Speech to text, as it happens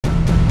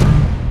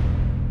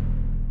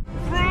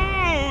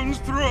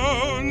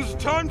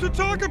time to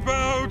talk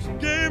about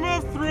Game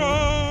of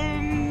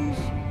Thrones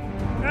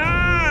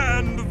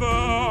and the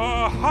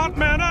hot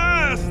man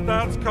ass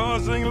that's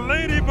causing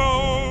lady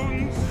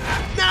bones.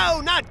 No,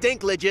 not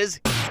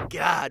dinklages.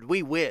 God,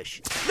 we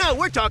wish. No,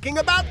 we're talking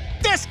about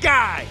this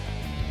guy.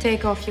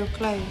 Take off your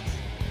clothes.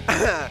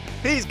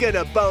 He's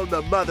gonna bone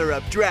the mother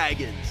of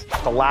dragons.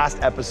 The last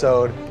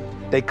episode,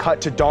 they cut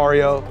to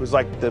Dario, who's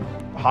like the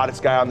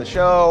hottest guy on the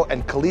show,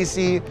 and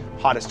Khaleesi,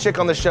 hottest chick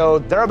on the show.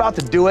 They're about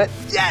to do it.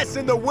 Yes,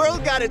 and the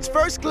world got its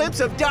first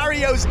glimpse of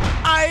Dario's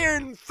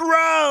Iron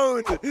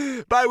Throne,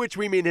 by which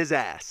we mean his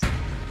ass.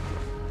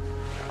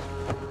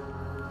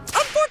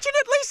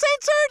 Unfortunately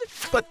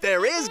censored, but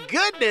there is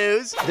good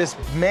news. This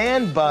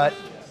man butt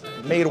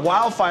made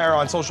wildfire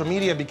on social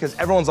media because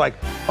everyone's like,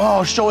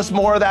 oh, show us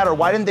more of that, or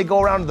why didn't they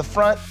go around to the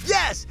front?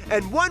 Yes,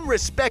 and one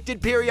respected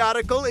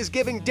periodical is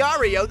giving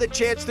Dario the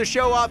chance to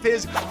show off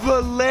his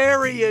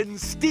Valerian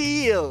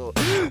steel.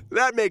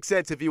 That makes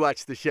sense if you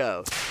watch the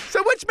show.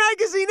 So which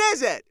magazine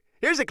is it?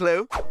 Here's a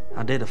clue.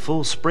 I did a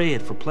full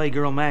spread for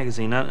PLAYGIRL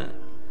magazine.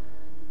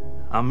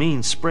 I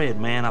mean spread,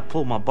 man. I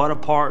pulled my butt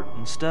apart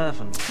and stuff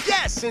and...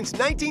 Yes, since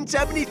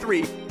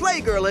 1973,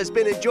 PLAYGIRL has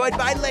been enjoyed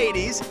by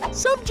ladies,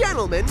 some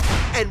gentlemen,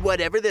 and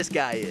whatever this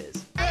guy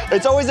is.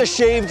 It's always a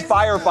shaved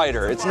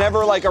firefighter. It's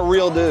never like a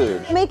real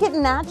dude. Make it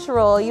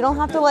natural. You don't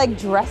have to like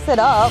dress it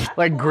up.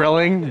 Like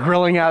grilling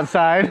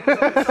outside. Grilling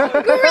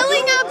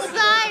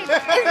outside? Is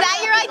that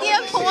your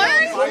idea of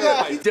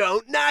porn?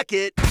 Don't knock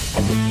it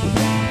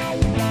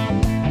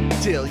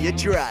till you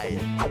try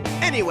it.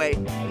 Anyway,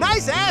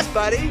 nice ass,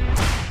 buddy.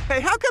 Hey,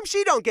 how come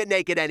she don't get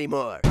naked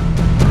anymore?